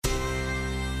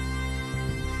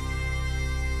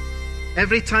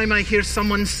Every time I hear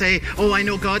someone say, "Oh, I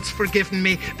know God's forgiven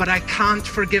me, but I can't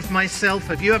forgive myself."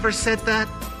 Have you ever said that?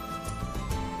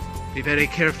 Be very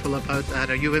careful about that.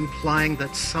 Are you implying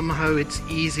that somehow it's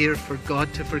easier for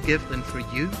God to forgive than for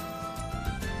you?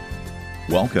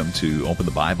 Welcome to Open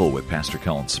the Bible with Pastor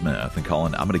Colin Smith. And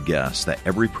Colin, I'm going to guess that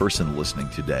every person listening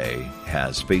today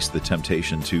has faced the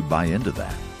temptation to buy into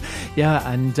that. Yeah,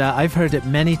 and I've heard it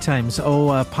many times.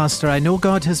 Pastor, I know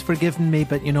God has forgiven me,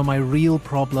 but my real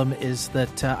problem is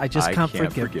that I just can't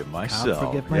forgive myself.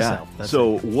 Can't forgive myself. Yeah.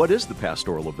 So what is the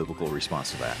pastoral or biblical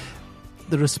response to that?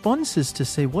 The response is to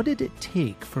say, what did it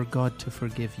take for God to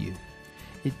forgive you?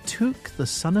 It took the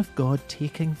Son of God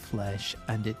taking flesh,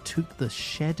 and it took the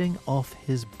shedding of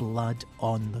his blood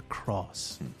on the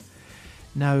cross.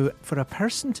 Now, for a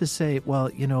person to say,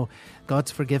 well,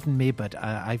 God's forgiven me, but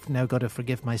I've now got to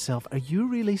forgive myself, are you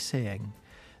really saying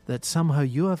that somehow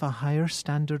you have a higher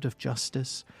standard of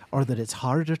justice, or that it's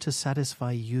harder to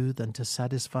satisfy you than to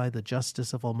satisfy the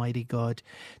justice of Almighty God?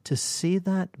 To say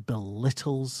that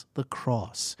belittles the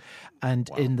cross. And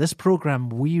in this program,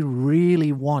 we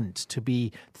really want to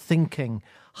be thinking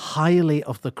highly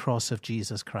of the cross of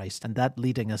Jesus Christ, and that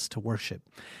leading us to worship.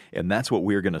 And that's what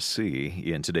we're going to see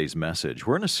in today's message.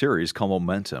 We're in a series called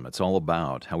Momentum. It's all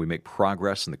about how we make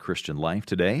progress in the Christian life.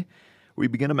 Today, we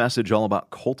begin a message all about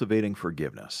cultivating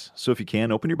forgiveness. So if you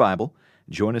can, open your Bible,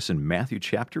 join us in Matthew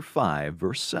chapter 5,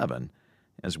 verse 7,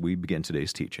 as we begin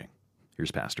today's teaching.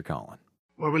 Here's Pastor Colin.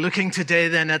 Well, we're looking today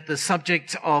then at the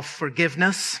subject of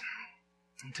forgiveness.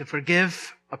 To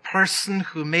forgive a person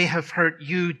who may have hurt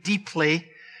you deeply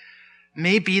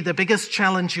may be the biggest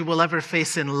challenge you will ever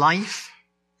face in life,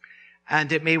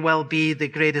 and it may well be the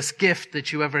greatest gift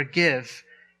that you ever give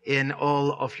in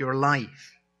all of your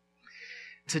life.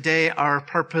 Today, our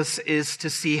purpose is to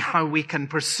see how we can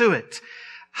pursue it.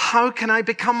 How can I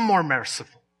become more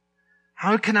merciful?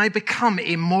 How can I become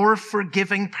a more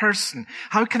forgiving person?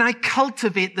 How can I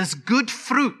cultivate this good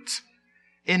fruit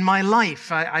in my life?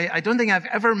 I don't think I've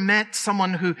ever met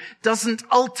someone who doesn't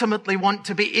ultimately want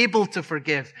to be able to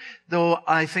forgive, though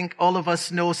I think all of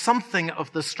us know something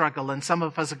of the struggle, and some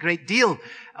of us a great deal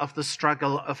of the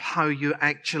struggle of how you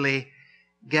actually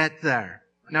get there.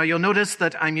 Now, you'll notice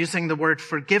that I'm using the word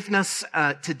forgiveness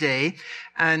today,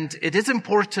 and it is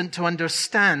important to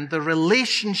understand the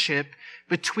relationship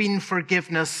between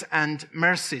forgiveness and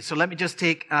mercy. So let me just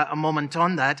take a moment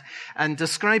on that and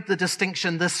describe the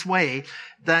distinction this way,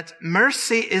 that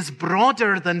mercy is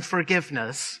broader than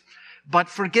forgiveness, but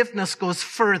forgiveness goes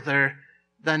further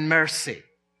than mercy.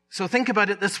 So think about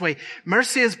it this way.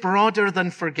 Mercy is broader than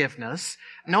forgiveness.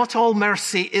 Not all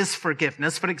mercy is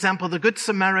forgiveness. For example, the Good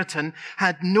Samaritan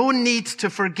had no need to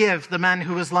forgive the man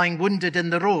who was lying wounded in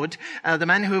the road. The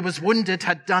man who was wounded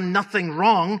had done nothing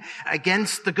wrong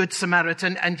against the Good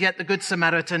Samaritan, and yet the Good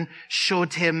Samaritan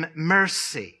showed him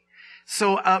mercy.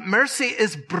 So mercy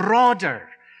is broader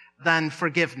than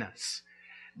forgiveness.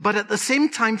 But at the same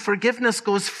time, forgiveness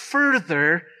goes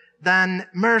further than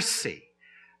mercy.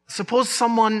 Suppose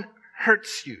someone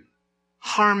hurts you,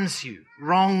 harms you,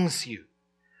 wrongs you.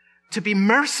 To be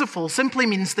merciful simply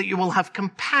means that you will have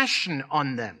compassion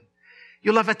on them.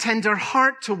 You'll have a tender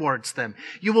heart towards them.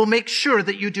 You will make sure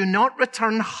that you do not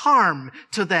return harm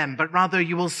to them, but rather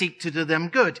you will seek to do them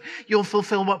good. You'll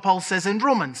fulfill what Paul says in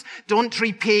Romans. Don't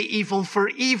repay evil for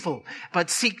evil, but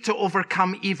seek to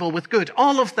overcome evil with good.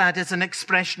 All of that is an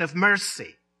expression of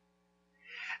mercy.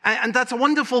 And that's a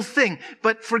wonderful thing,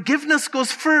 but forgiveness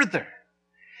goes further.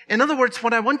 In other words,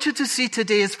 what I want you to see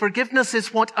today is forgiveness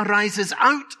is what arises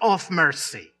out of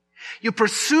mercy. You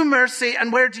pursue mercy,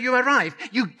 and where do you arrive?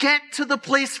 You get to the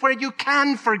place where you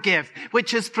can forgive,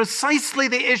 which is precisely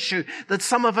the issue that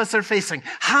some of us are facing.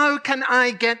 How can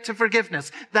I get to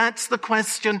forgiveness? That's the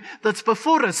question that's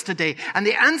before us today. And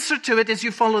the answer to it is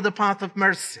you follow the path of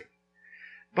mercy.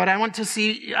 But I want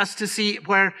us to see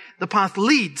where the path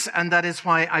leads, and that is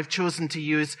why I've chosen to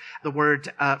use the word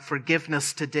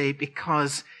forgiveness today,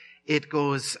 because it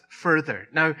goes further.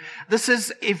 Now, this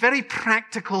is a very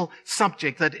practical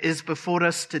subject that is before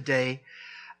us today,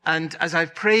 and as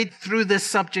I've prayed through this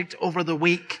subject over the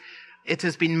week, it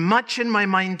has been much in my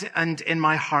mind and in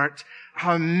my heart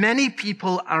how many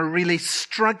people are really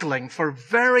struggling for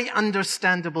very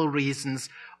understandable reasons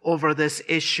over this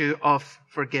issue of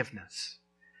forgiveness.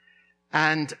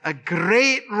 And a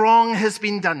great wrong has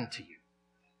been done to you.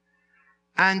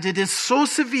 And it is so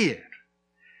severe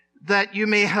that you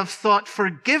may have thought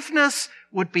forgiveness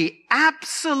would be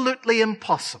absolutely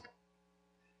impossible.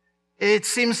 It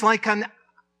seems like an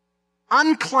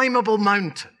unclimbable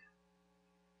mountain.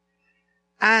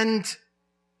 And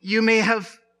you may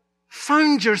have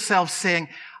found yourself saying,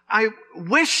 I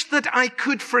wish that I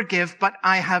could forgive, but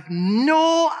I have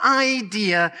no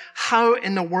idea how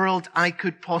in the world I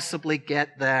could possibly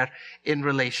get there in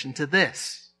relation to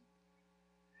this.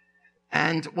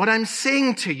 And what I'm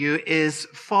saying to you is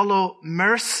follow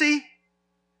mercy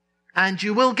and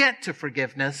you will get to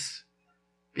forgiveness,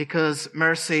 because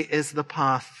mercy is the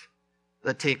path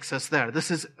that takes us there.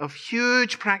 This is of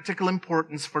huge practical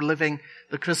importance for living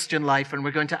the Christian life, and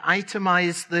we're going to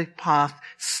itemize the path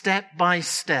step by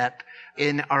step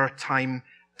in our time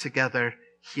together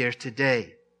here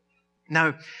today.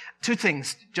 Now, two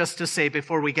things just to say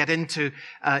before we get into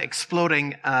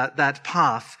exploring that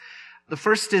path. The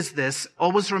first is this: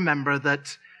 always remember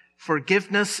that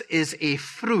forgiveness is a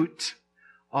fruit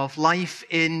of life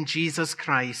in Jesus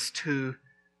Christ who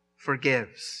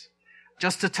forgives.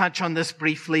 Just to touch on this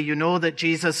briefly, you know that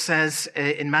Jesus says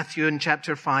in Matthew in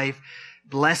chapter 5,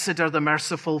 "Blessed are the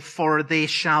merciful, for they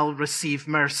shall receive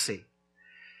mercy."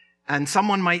 And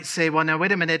someone might say, well, now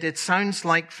wait a minute, it sounds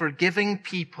like forgiving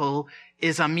people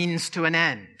is a means to an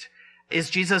end. Is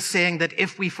Jesus saying that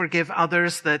if we forgive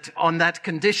others, that on that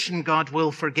condition God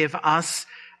will forgive us?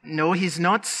 No, he's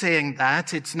not saying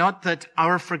that. It's not that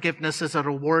our forgiveness is a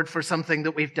reward for something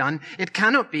that we've done. It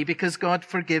cannot be, because God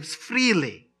forgives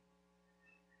freely.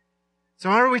 So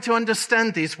how are we to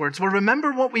understand these words? Well,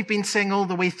 remember what we've been saying all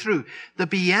the way through. The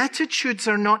Beatitudes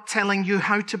are not telling you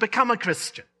how to become a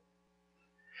Christian.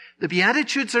 The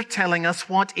Beatitudes are telling us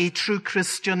what a true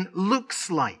Christian looks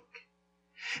like.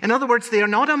 In other words, they are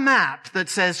not a map that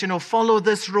says, follow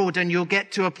this road and you'll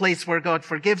get to a place where God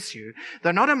forgives you.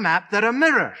 They're not a map, they're a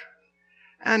mirror.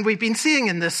 And we've been seeing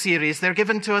in this series, they're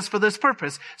given to us for this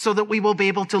purpose, so that we will be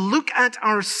able to look at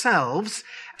ourselves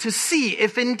to see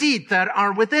if indeed there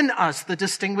are within us the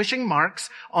distinguishing marks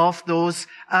of those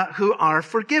who are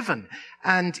forgiven.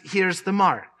 And here's the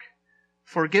mark.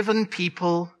 Forgiven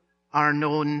people are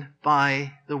known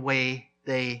by the way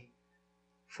they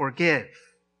forgive.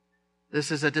 This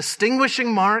is a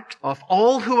distinguishing mark of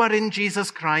all who are in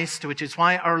Jesus Christ, which is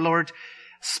why our Lord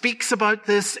speaks about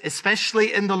this,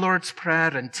 especially in the Lord's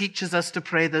Prayer, and teaches us to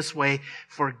pray this way: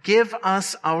 forgive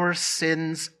us our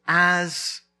sins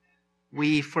as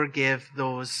we forgive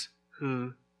those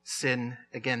who sin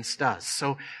against us.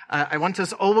 So I want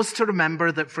us always to remember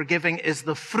that forgiving is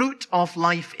the fruit of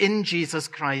life in Jesus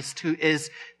Christ, who is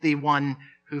the one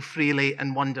who freely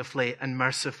and wonderfully and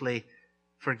mercifully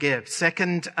forgives.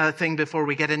 Second thing before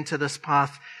we get into this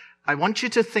path, I want you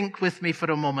to think with me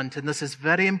for a moment, and this is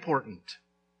very important,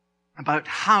 about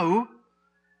how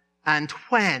and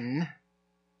when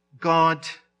God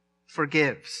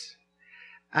forgives.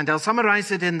 And I'll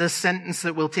summarize it in this sentence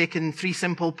that we'll take in three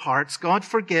simple parts. God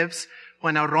forgives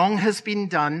when a wrong has been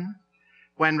done,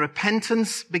 when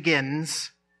repentance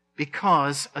begins,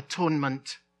 because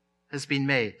atonement has been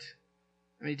made.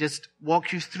 Let me just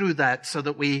walk you through that so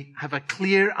that we have a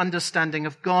clear understanding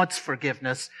of God's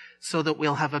forgiveness, so that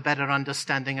we'll have a better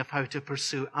understanding of how to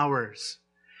pursue ours.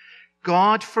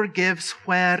 God forgives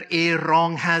where a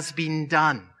wrong has been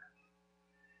done.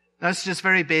 That's just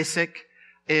very basic.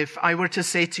 If I were to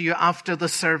say to you after the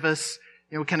service,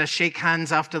 kind of shake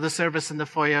hands after the service in the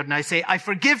foyer, and I say, I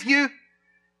forgive you,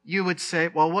 you would say,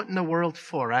 well, what in the world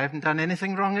for? I haven't done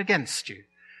anything wrong against you.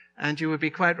 And you would be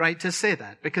quite right to say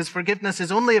that, because forgiveness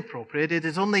is only appropriate, it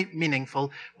is only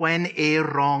meaningful when a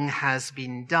wrong has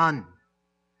been done.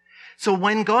 So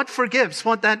when God forgives,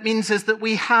 what that means is that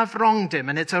we have wronged him,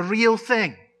 and it's a real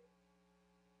thing.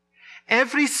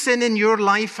 Every sin in your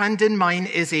life and in mine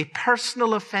is a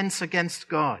personal offense against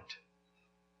God.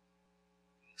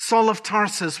 Saul of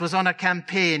Tarsus was on a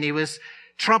campaign. He was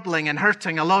troubling and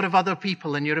hurting a lot of other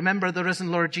people. And you remember the risen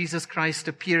Lord Jesus Christ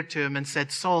appeared to him and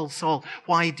said, Saul, Saul,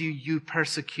 why do you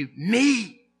persecute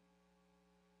me?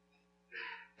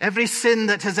 Every sin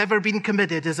that has ever been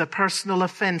committed is a personal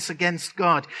offense against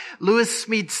God. Lewis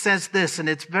Smead says this, and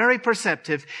it's very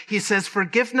perceptive. He says,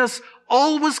 forgiveness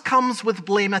always comes with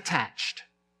blame attached.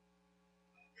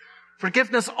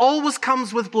 Forgiveness always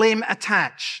comes with blame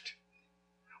attached.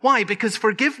 Why? Because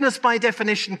forgiveness by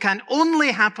definition can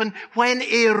only happen when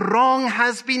a wrong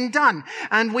has been done.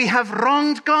 And we have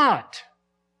wronged God.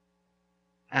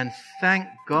 And thank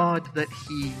God that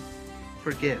he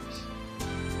forgives.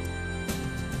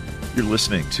 You're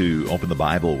listening to Open the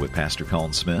Bible with Pastor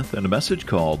Colin Smith and a message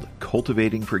called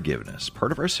Cultivating Forgiveness,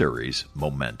 part of our series,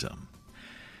 Momentum.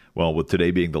 Well, with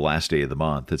today being the last day of the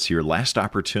month, it's your last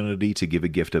opportunity to give a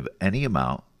gift of any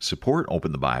amount, support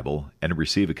Open the Bible, and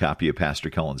receive a copy of Pastor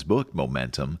Colin's book,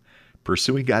 Momentum,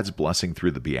 Pursuing God's Blessing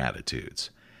Through the Beatitudes.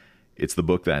 It's the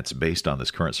book that's based on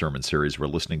this current sermon series we're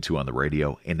listening to on the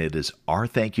radio, and it is our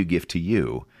thank you gift to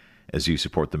you as you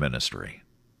support the ministry.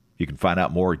 You can find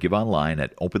out more or give online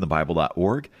at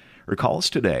openthebible.org or call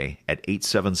us today at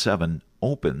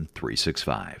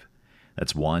 877-OPEN-365.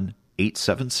 That's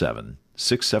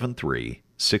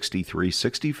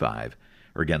 1-877-673-6365.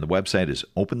 Or again, the website is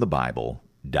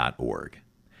openthebible.org.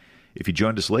 If you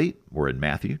joined us late, we're in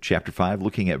Matthew chapter 5,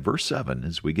 looking at verse 7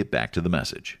 as we get back to the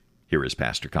message. Here is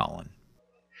Pastor Colin.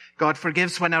 God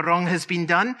forgives when a wrong has been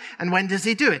done. And when does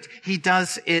he do it? He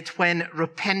does it when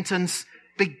repentance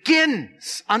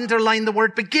begins. Underline the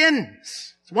word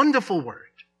begins. It's a wonderful word.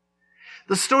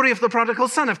 The story of the prodigal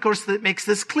son, of course, that makes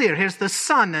this clear. Here's the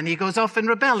son, and he goes off in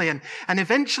rebellion, and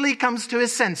eventually comes to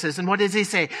his senses. And what does he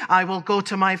say? I will go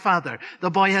to my father.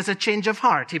 The boy has a change of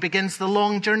heart. He begins the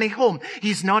long journey home.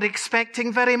 He's not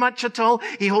expecting very much at all.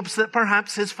 He hopes that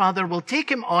perhaps his father will take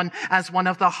him on as one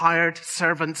of the hired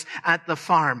servants at the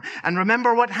farm. And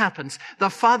remember what happens.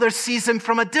 The father sees him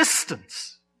from a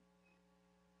distance.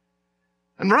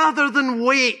 And rather than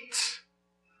wait,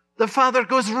 the father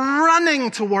goes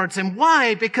running towards him.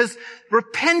 Why? Because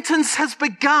repentance has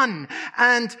begun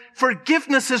and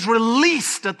forgiveness is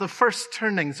released at the first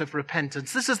turnings of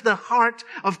repentance. This is the heart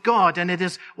of God, and it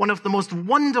is one of the most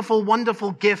wonderful,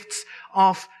 wonderful gifts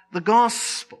of the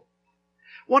gospel.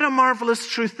 What a marvelous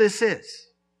truth this is.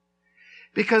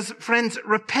 Because, friends,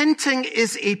 repenting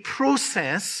is a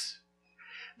process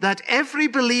that every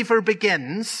believer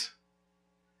begins,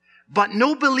 but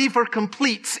no believer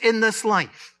completes in this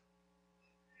life.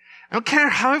 I don't care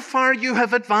how far you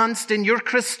have advanced in your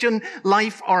Christian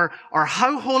life or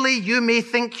how holy you may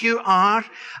think you are,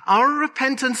 our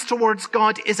repentance towards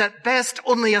God is at best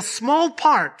only a small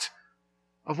part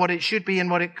of what it should be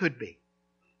and what it could be.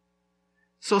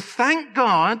 So thank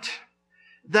God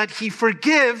that he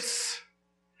forgives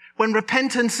when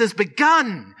repentance is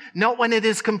begun, not when it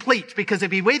is complete. Because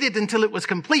if he waited until it was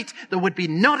complete, there would be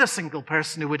not a single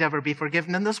person who would ever be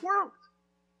forgiven in this world.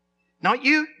 Not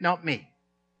you, not me.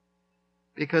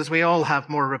 Because we all have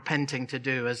more repenting to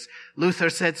do. As Luther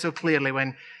said so clearly,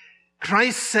 when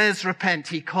Christ says repent,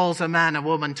 he calls a man, a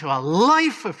woman to a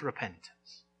life of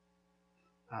repentance,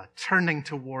 turning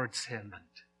towards him and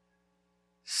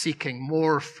seeking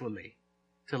more fully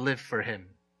to live for him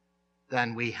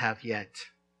than we have yet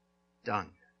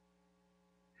done.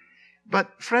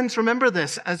 But friends, remember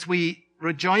this as we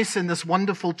rejoice in this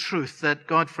wonderful truth that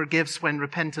God forgives when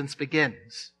repentance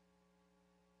begins.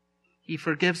 He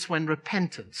forgives when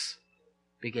repentance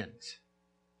begins.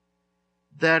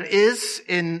 There is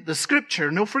in the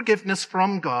scripture no forgiveness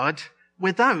from God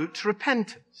without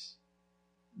repentance.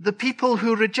 The people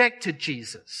who rejected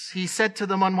Jesus, he said to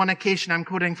them on one occasion, I'm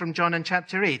quoting from John in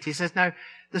chapter 8, he says, now,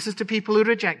 this is to people who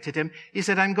rejected him. He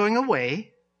said, I'm going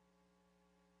away,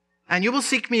 and you will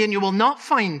seek me and you will not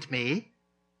find me,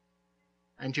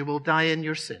 and you will die in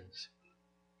your sins.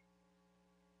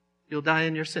 You'll die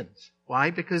in your sins. Why?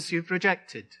 Because you've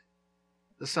rejected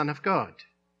the Son of God.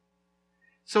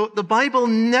 So the Bible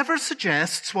never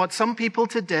suggests what some people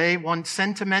today want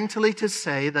sentimentally to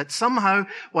say, that somehow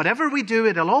whatever we do,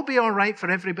 it'll all be all right for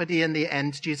everybody in the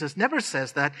end. Jesus never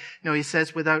says that. No, he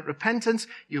says without repentance,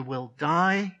 you will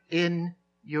die in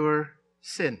your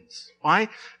sins. Why?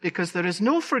 Because there is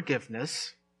no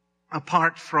forgiveness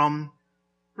apart from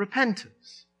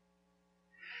repentance.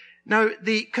 Now,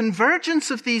 the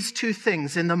convergence of these two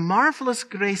things in the marvelous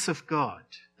grace of God,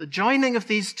 the joining of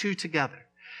these two together,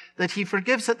 that he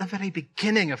forgives at the very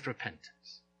beginning of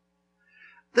repentance.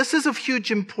 This is of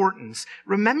huge importance.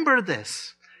 Remember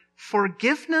this.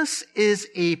 Forgiveness is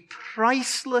a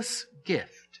priceless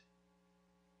gift.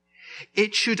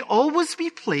 It should always be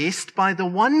placed by the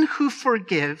one who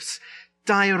forgives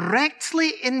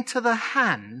directly into the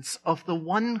hands of the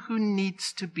one who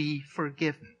needs to be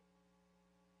forgiven.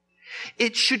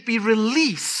 It should be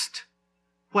released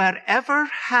wherever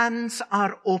hands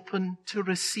are open to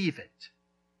receive it.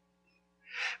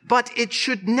 But it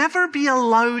should never be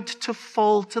allowed to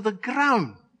fall to the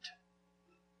ground.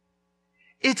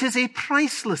 It is a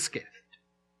priceless gift.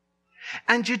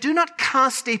 And you do not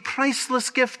cast a priceless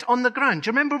gift on the ground. Do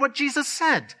you remember what Jesus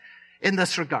said in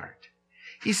this regard?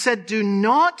 He said, do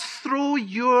not throw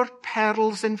your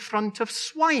pearls in front of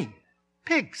swine,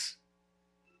 pigs,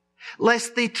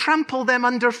 lest they trample them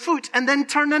underfoot and then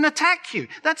turn and attack you.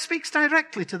 That speaks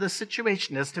directly to this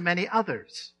situation as to many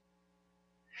others.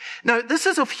 Now, this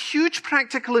is of huge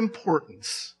practical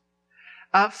importance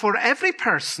for every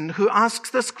person who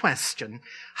asks this question: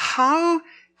 how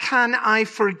can I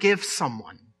forgive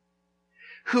someone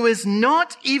who is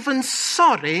not even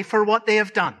sorry for what they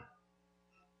have done?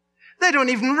 They don't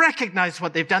even recognize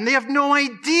what they've done. They have no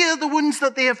idea the wounds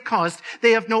that they have caused.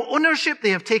 They have no ownership. They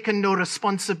have taken no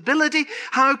responsibility.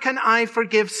 How can I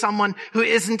forgive someone who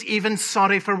isn't even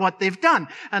sorry for what they've done?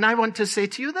 And I want to say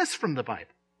to you this from the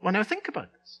Bible. When I think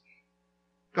about this,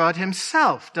 God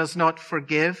himself does not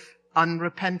forgive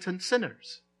unrepentant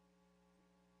sinners.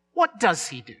 What does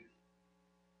he do?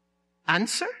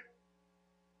 Answer?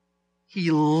 He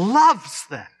loves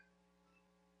them.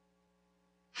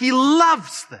 He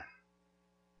loves them.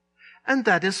 And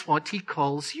that is what he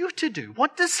calls you to do.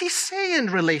 What does he say in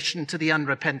relation to the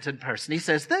unrepentant person? He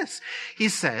says this. He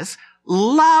says,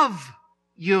 love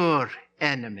your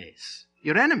enemies.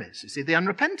 Your enemies, you see, the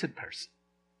unrepentant person.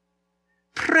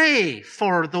 Pray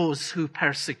for those who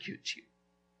persecute you.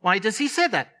 Why does he say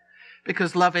that?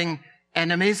 Because loving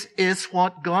enemies is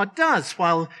what God does.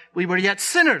 While we were yet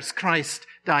sinners, Christ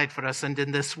died for us. And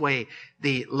in this way,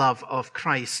 the love of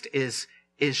Christ is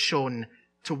shown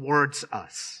towards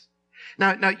us.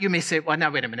 Now you may say, well,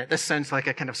 now wait a minute. This sounds like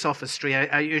a kind of sophistry.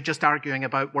 You're just arguing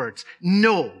about words.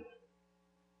 No.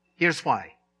 Here's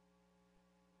why.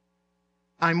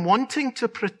 I'm wanting to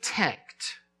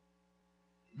protect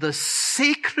the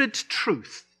sacred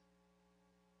truth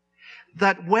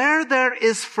that where there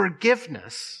is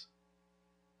forgiveness,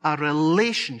 a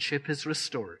relationship is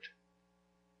restored.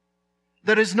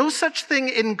 There is no such thing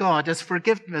in God as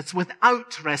forgiveness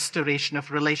without restoration of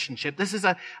relationship. This is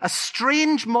a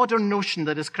strange modern notion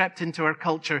that has crept into our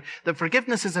culture, that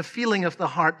forgiveness is a feeling of the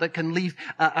heart that can leave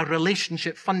a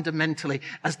relationship fundamentally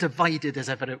as divided as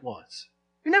ever it was.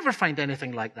 You never find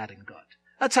anything like that in God.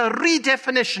 That's a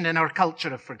redefinition in our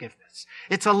culture of forgiveness.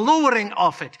 It's a lowering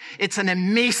of it. It's an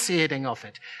emaciating of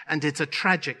it. And it's a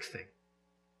tragic thing.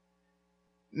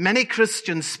 Many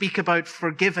Christians speak about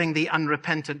forgiving the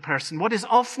unrepentant person. What is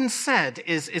often said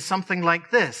is something like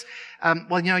this.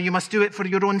 You must do it for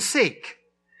your own sake.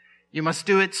 You must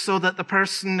do it so that the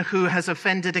person who has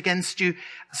offended against you,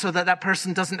 so that that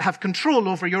person doesn't have control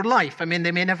over your life. I mean,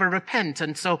 they may never repent,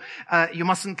 and so you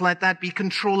mustn't let that be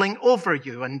controlling over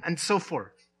you, and so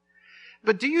forth.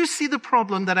 But do you see the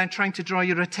problem that I'm trying to draw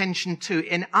your attention to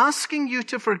in asking you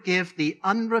to forgive the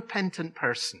unrepentant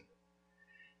person?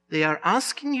 They are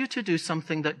asking you to do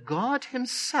something that God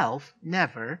himself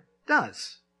never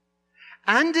does.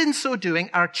 And in so doing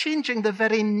are changing the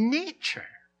very nature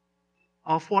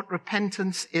of what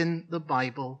repentance in the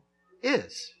Bible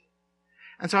is.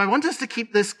 And so I want us to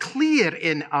keep this clear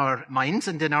in our minds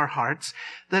and in our hearts,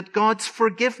 that God's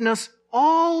forgiveness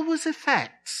always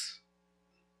affects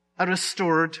a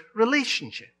restored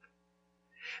relationship.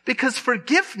 Because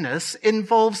forgiveness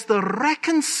involves the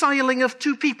reconciling of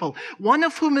two people, one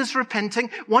of whom is repenting,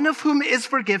 one of whom is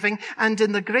forgiving, and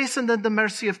in the grace and in the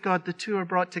mercy of God, the two are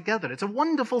brought together. It's a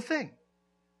wonderful thing.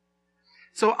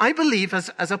 So I believe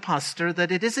as a pastor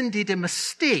that it is indeed a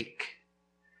mistake.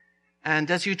 And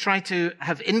as you try to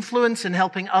have influence in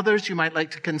helping others, you might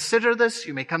like to consider this.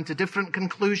 You may come to different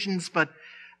conclusions, but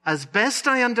as best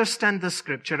I understand the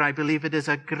scripture, I believe it is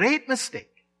a great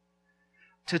mistake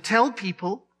to tell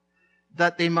people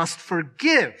that they must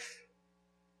forgive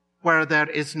where there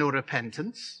is no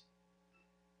repentance.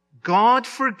 God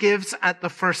forgives at the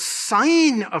first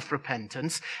sign of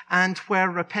repentance, and where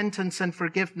repentance and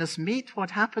forgiveness meet,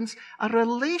 what happens? A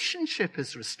relationship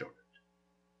is restored.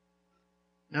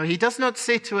 Now, he does not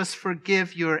say to us,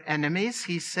 forgive your enemies.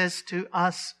 He says to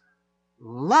us,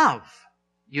 love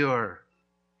your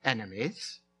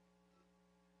enemies.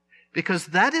 Because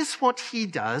that is what he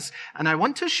does. And I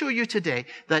want to show you today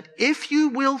that if you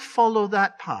will follow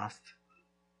that path,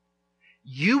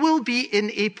 you will be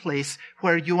in a place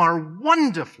where you are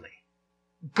wonderfully,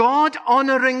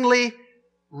 God-honoringly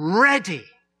ready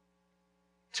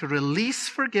to release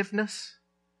forgiveness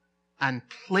and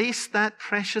place that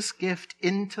precious gift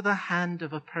into the hand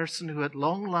of a person who at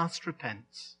long last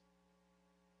repents,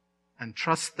 and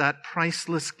trust that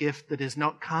priceless gift that is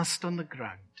not cast on the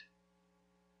ground,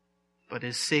 but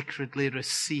is sacredly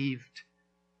received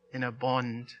in a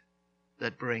bond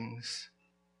that brings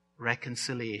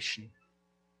reconciliation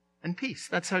and peace.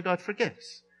 That's how God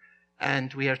forgives.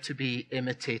 And we are to be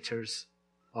imitators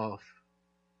of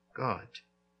God.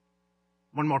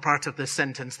 One more part of this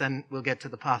sentence, then we'll get to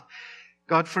the path.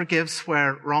 God forgives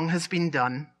where wrong has been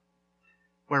done,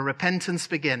 where repentance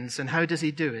begins. And how does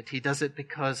he do it? He does it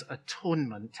because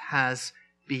atonement has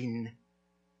been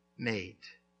made.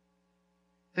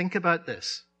 Think about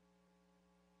this.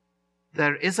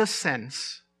 There is a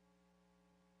sense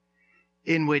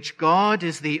in which God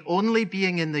is the only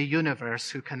being in the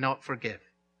universe who cannot forgive.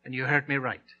 And you heard me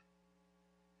right.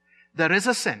 There is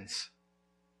a sense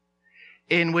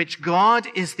in which God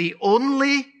is the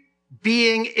only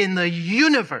being in the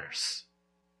universe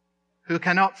who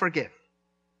cannot forgive.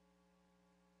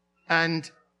 And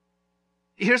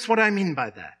here's what I mean by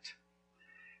that.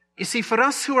 You see, for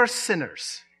us who are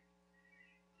sinners,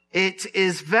 it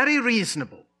is very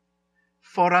reasonable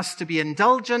for us to be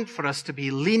indulgent, for us to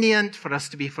be lenient, for us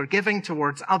to be forgiving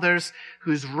towards others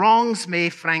whose wrongs may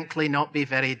frankly not be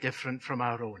very different from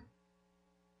our own.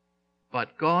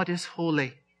 But God is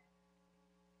holy.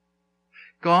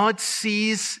 God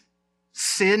sees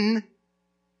sin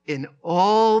in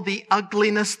all the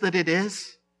ugliness that it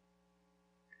is.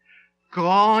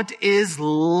 God is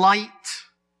light,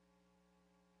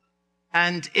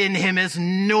 and in him is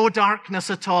no darkness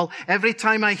at all. Every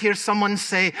time I hear someone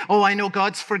say, "Oh, I know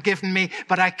God's forgiven me,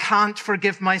 but I can't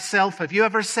forgive myself." Have you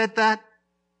ever said that?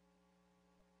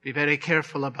 Be very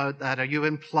careful about that. Are you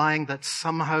implying that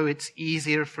somehow it's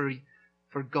easier for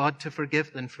God to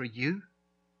forgive than for you?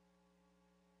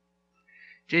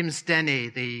 James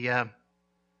Denney, the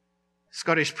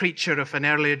Scottish preacher of an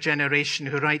earlier generation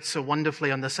who writes so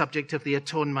wonderfully on the subject of the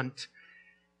atonement,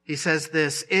 he says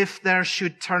this: if there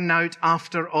should turn out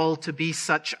after all to be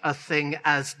such a thing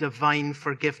as divine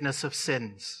forgiveness of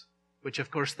sins, which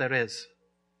of course there is,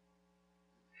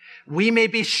 we may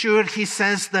be sure, he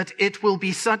says, that it will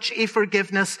be such a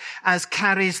forgiveness as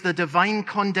carries the divine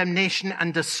condemnation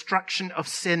and destruction of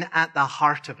sin at the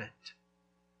heart of it.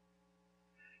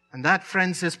 And that,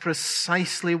 friends, is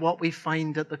precisely what we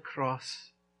find at the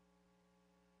cross.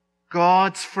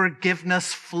 God's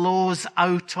forgiveness flows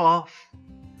out of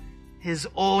his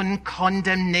own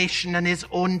condemnation and his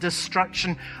own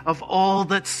destruction of all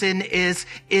that sin is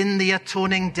in the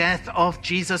atoning death of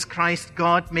Jesus Christ,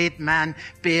 God made man,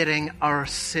 bearing our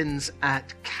sins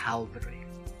at Calvary.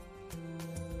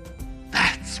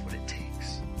 That's what it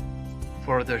takes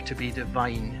for there to be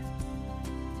divine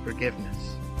forgiveness.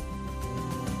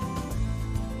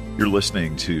 You're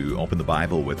listening to Open the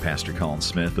Bible with Pastor Colin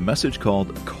Smith, a message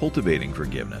called Cultivating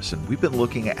Forgiveness. And we've been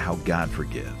looking at how God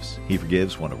forgives. He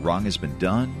forgives when a wrong has been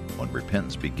done, when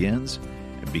repentance begins,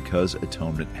 and because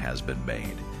atonement has been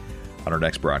made. On our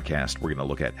next broadcast, we're going to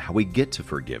look at how we get to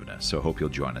forgiveness, so I hope you'll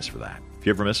join us for that. If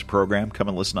you ever miss a program, come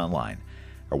and listen online.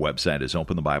 Our website is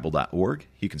openthebible.org.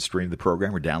 You can stream the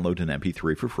program or download an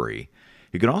MP3 for free.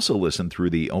 You can also listen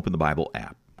through the Open the Bible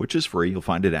app, which is free. You'll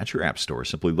find it at your app store.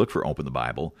 Simply look for Open the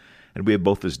Bible. And we have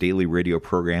both this daily radio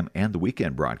program and the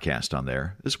weekend broadcast on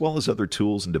there, as well as other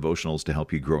tools and devotionals to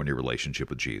help you grow in your relationship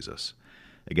with Jesus.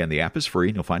 Again, the app is free,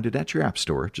 and you'll find it at your app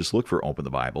store. Just look for Open the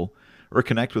Bible, or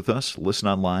connect with us, listen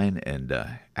online, and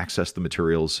access the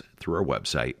materials through our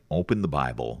website,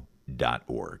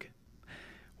 openthebible.org.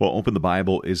 Well, Open the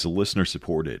Bible is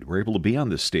listener-supported. We're able to be on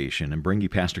this station and bring you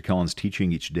Pastor Colin's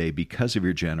teaching each day because of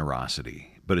your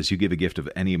generosity. But as you give a gift of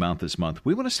any amount this month,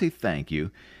 we want to say thank you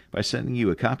by sending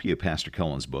you a copy of Pastor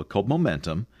Colin's book called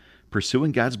Momentum,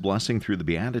 Pursuing God's Blessing Through the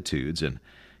Beatitudes. And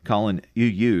Colin, you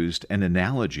used an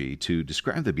analogy to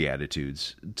describe the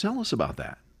Beatitudes. Tell us about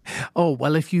that. Oh,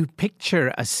 well, if you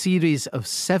picture a series of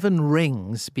 7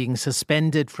 rings being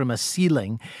suspended from a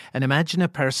ceiling, and imagine a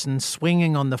person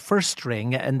swinging on the first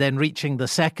ring and then reaching the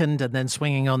second and then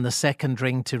swinging on the second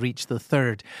ring to reach the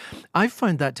third. I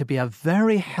found that to be a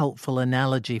very helpful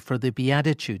analogy for the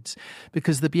Beatitudes,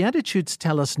 because the Beatitudes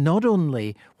tell us not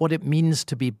only what it means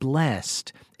to be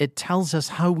blessed, it tells us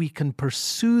how we can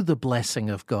pursue the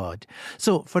blessing of God.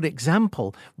 So, for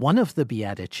example, one of the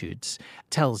Beatitudes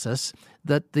tells us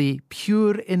that the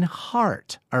pure in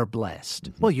heart are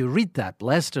blessed. Well, you read that,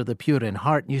 blessed are the pure in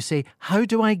heart, and you say, how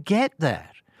do I get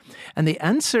there? And the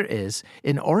answer is,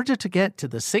 in order to get to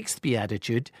the 6th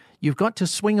Beatitude, you've got to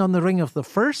swing on the ring of the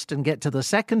first and get to the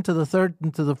second, to the third,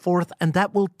 and to the fourth, and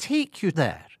that will take you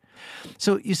there.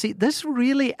 So, you see, this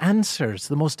really answers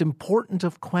the most important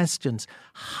of questions.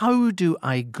 How do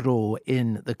I grow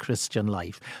in the Christian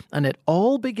life? And it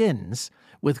all begins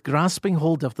with grasping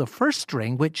hold of the first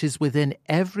ring, which is within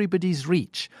everybody's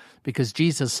reach, because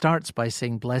Jesus starts by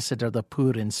saying, blessed are the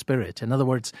poor in spirit. In other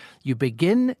words, you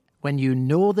begin when you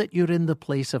know that you're in the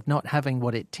place of not having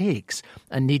what it takes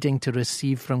and needing to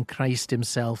receive from Christ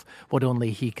himself what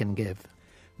only he can give.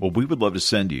 Well, we would love to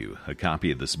send you a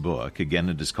copy of this book. Again,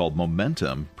 it is called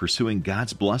Momentum, Pursuing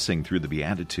God's Blessing Through the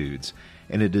Beatitudes,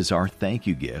 and it is our thank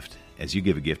you gift as you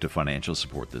give a gift of financial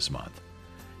support this month.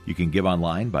 You can give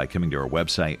online by coming to our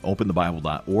website,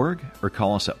 openthebible.org, or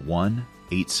call us at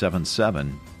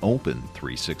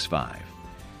 1-877-OPEN-365.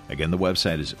 Again, the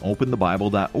website is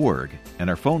openthebible.org, and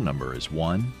our phone number is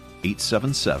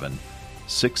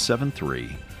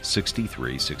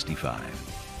 1-877-673-6365.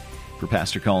 For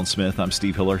Pastor Colin Smith, I'm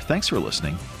Steve Hiller. Thanks for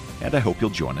listening, and I hope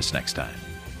you'll join us next time.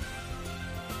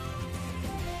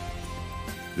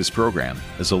 This program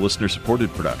is a listener-supported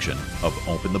production of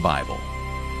Open the Bible.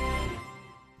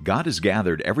 God has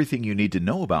gathered everything you need to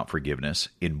know about forgiveness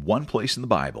in one place in the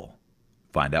Bible.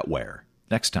 Find out where,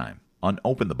 next time on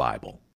Open the Bible.